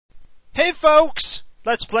folks!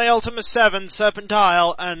 Let's play Ultima VII Serpent,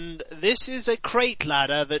 and this is a crate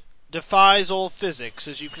ladder that defies all physics,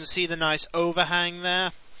 as you can see the nice overhang there.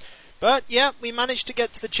 But, yeah, we managed to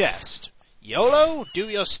get to the chest. YOLO, do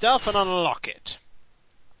your stuff and unlock it.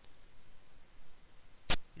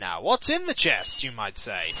 Now, what's in the chest, you might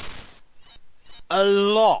say? A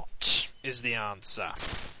lot is the answer.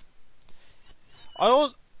 A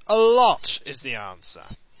lot is the answer.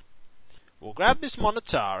 We'll grab this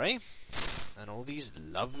Monetary and all these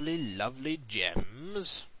lovely, lovely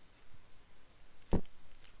gems.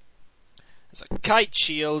 There's a kite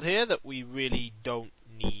shield here that we really don't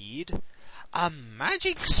need. A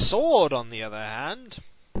magic sword, on the other hand,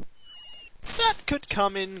 that could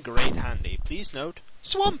come in great handy. Please note,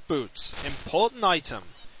 swamp boots, important item.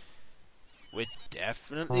 We're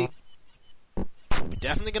definitely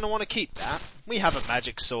going to want to keep that. We have a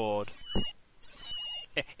magic sword.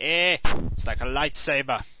 It's like a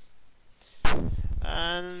lightsaber.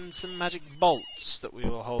 And some magic bolts that we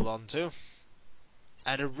will hold on to.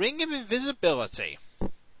 And a ring of invisibility.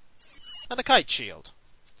 And a kite shield.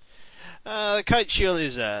 The kite shield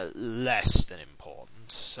is less than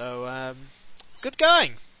important. So, good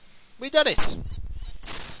going. We did it.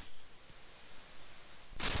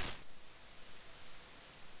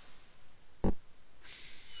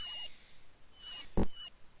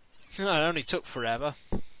 It only took forever.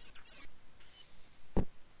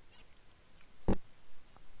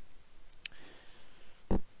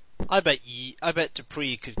 I bet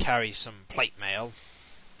Dupree could carry some plate mail.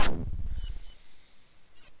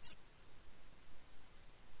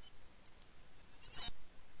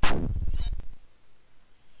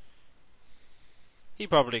 He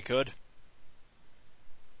probably could.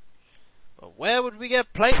 But where would we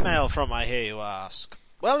get plate mail from, I hear you ask?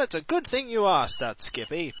 Well, it's a good thing you asked that,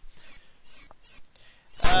 Skippy.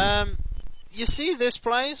 You see this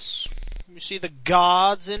place? You see the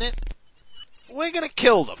guards in it? We're gonna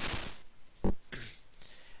kill them.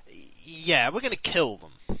 Yeah, we're gonna kill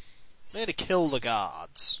them. We're gonna kill the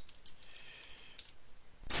guards.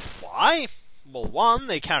 Why? Well, one,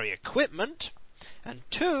 they carry equipment, and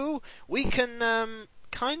two, we can,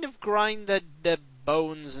 kind of grind their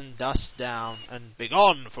bones and dust down, and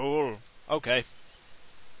begone, fool! Okay.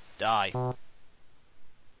 Die.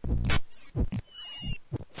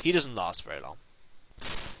 He doesn't last very long.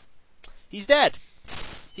 He's dead.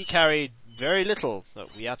 He carried very little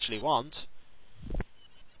that we actually want.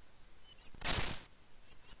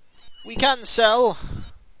 We can sell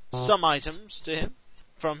some items to him,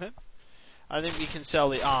 from him. I think we can sell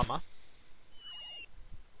the armor.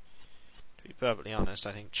 To be perfectly honest,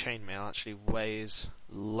 I think chainmail actually weighs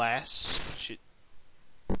less, which it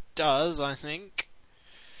does, I think.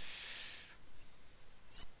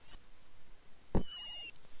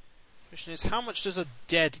 Question is, how much does a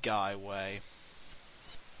dead guy weigh?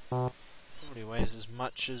 Probably weighs as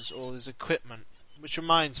much as all his equipment. Which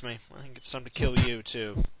reminds me, I think it's time to kill you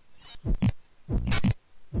too.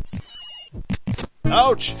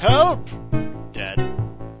 Ouch! Help! Dead.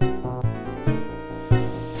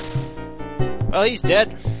 Well, he's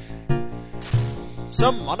dead.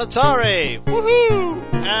 Some Monetary! Woohoo!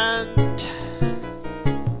 And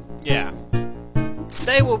yeah.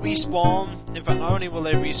 They will respawn. In fact, not only will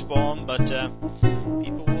they respawn, but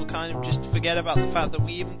people will kind of just forget about the fact that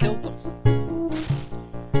we even killed them.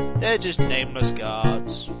 They're just nameless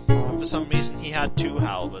guards. And for some reason he had 2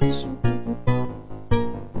 halberds.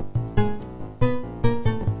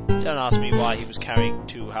 Don't ask me why he was carrying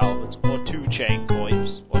 2 halberds, or 2 chain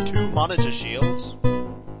coifs, or 2 monitor shields.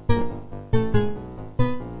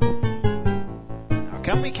 How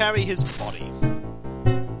can we carry his body?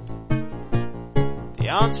 The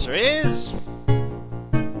answer is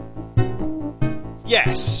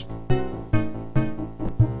yes.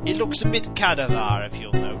 It looks a bit cadaver, if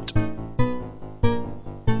you'll note.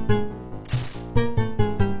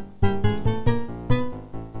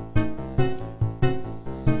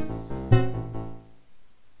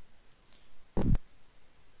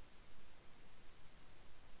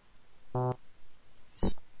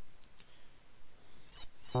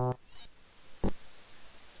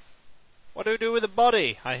 What do we do with the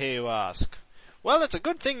body, I hear you ask? Well, it's a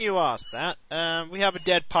good thing you asked that. We have a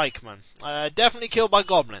dead pikeman. Definitely killed by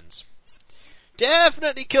goblins.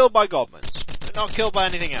 Definitely killed by goblins. But not killed by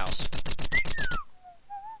anything else.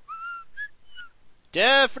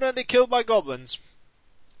 Definitely killed by goblins.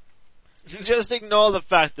 Just ignore the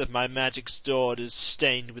fact that my magic sword is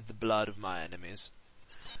stained with the blood of my enemies.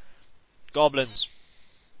 Goblins.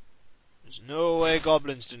 There's no way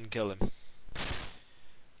goblins didn't kill him.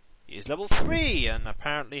 He is level 3 and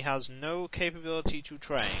apparently has no capability to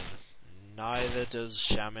train. Neither does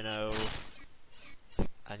Shamino.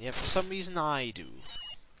 And yet for some reason I do.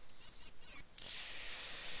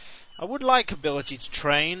 I would like ability to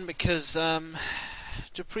train, because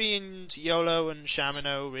Dupree and Yolo and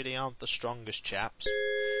Shamino really aren't the strongest chaps.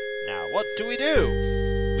 Now, what do we do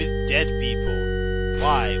with dead people?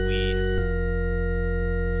 Why, we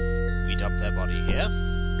dump their body here.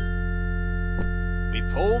 We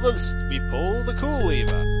pull the cool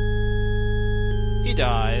lever. He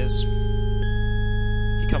dies.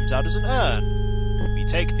 He comes out as an urn. We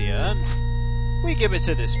take the urn. We give it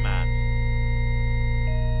to this man.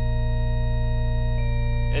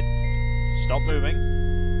 Stop moving.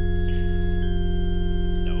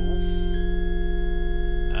 No.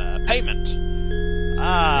 Payment.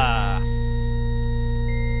 Ah.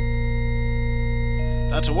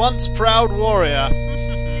 That once proud warrior.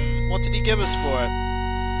 What did he give us for it?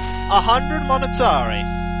 100 monetari.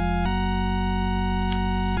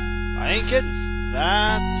 I ain't kidding.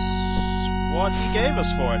 That's what he gave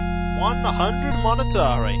us for it. 100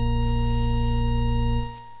 monetari.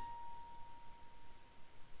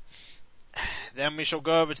 Then we shall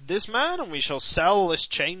go over to this man and we shall sell this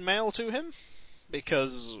chainmail to him.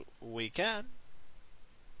 Because we can.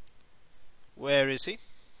 Where is he?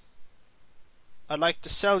 I'd like to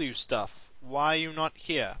sell you stuff. Why are you not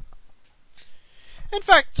here? In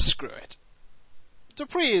fact, screw it.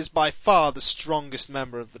 Dupree is by far the strongest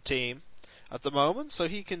member of the team at the moment, so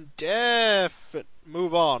he can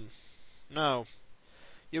move on. No.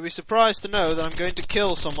 You'll be surprised to know that I'm going to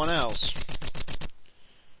kill someone else.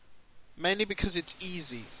 Mainly because it's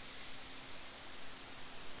easy.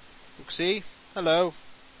 Look, see? Hello.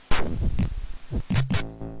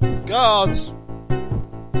 Guards!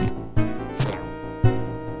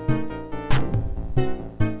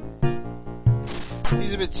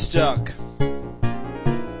 He's a bit stuck.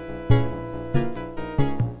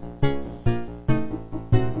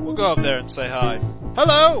 We'll go up there and say hi.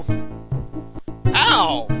 Hello!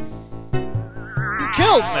 Ow! You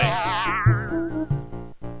killed me!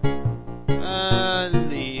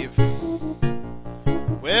 Leave.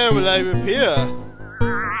 Where will I appear?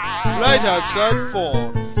 Right outside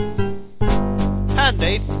Fawn.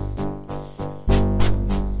 Handy.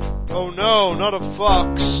 Oh no, not a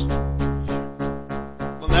fox.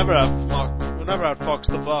 We'll never have Fox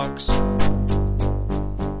the Fox.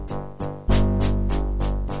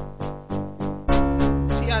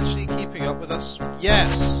 Is he actually keeping up with us?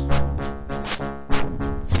 Yes.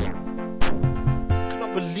 I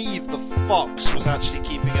cannot believe the fox was actually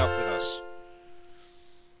keeping up with us.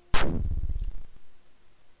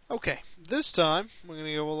 Okay, this time we're going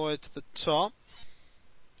to go all the way to the top.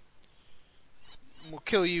 We'll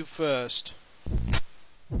kill you first.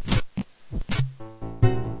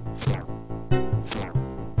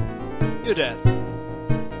 You're dead.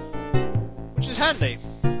 Which is handy.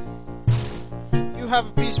 You have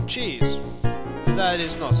a piece of cheese. That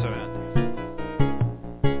is not so handy.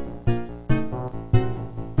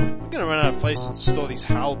 I'm gonna run out of places to store these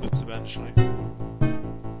halberds eventually.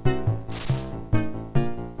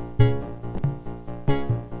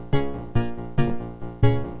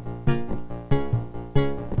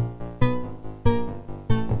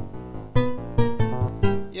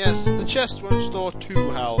 Yes, the chest won't store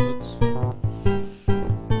 2 halberds,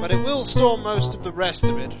 but it will store most of the rest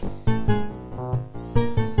of it.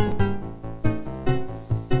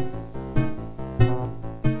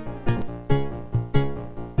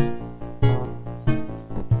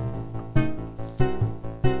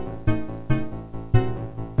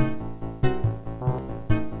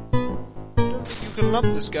 Don't think you can lump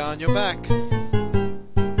this guy on your back.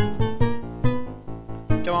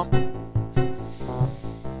 Come on.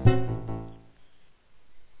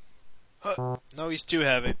 No, he's too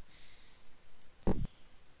heavy.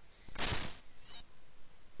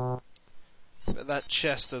 But that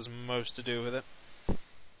chest has most to do with it.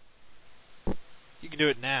 You can do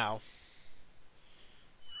it now.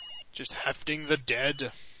 Just hefting the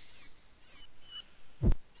dead.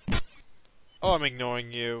 Oh, I'm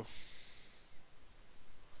ignoring you.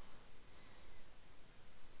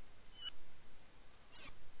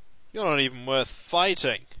 You're not even worth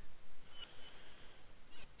fighting.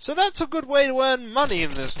 So that's a good way to earn money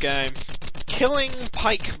in this game. Killing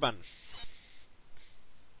pikemen.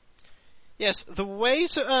 Yes, the way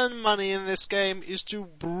to earn money in this game is to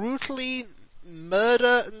brutally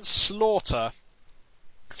murder and slaughter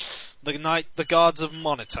the guards of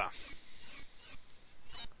Monitor.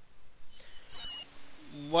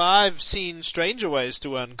 Well, I've seen stranger ways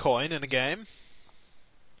to earn coin in a game.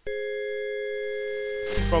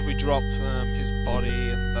 Probably drop his body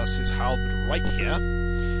and thus his halberd right here.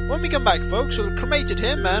 When we come back, folks, we'll have cremated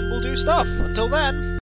him and we'll do stuff. Until then...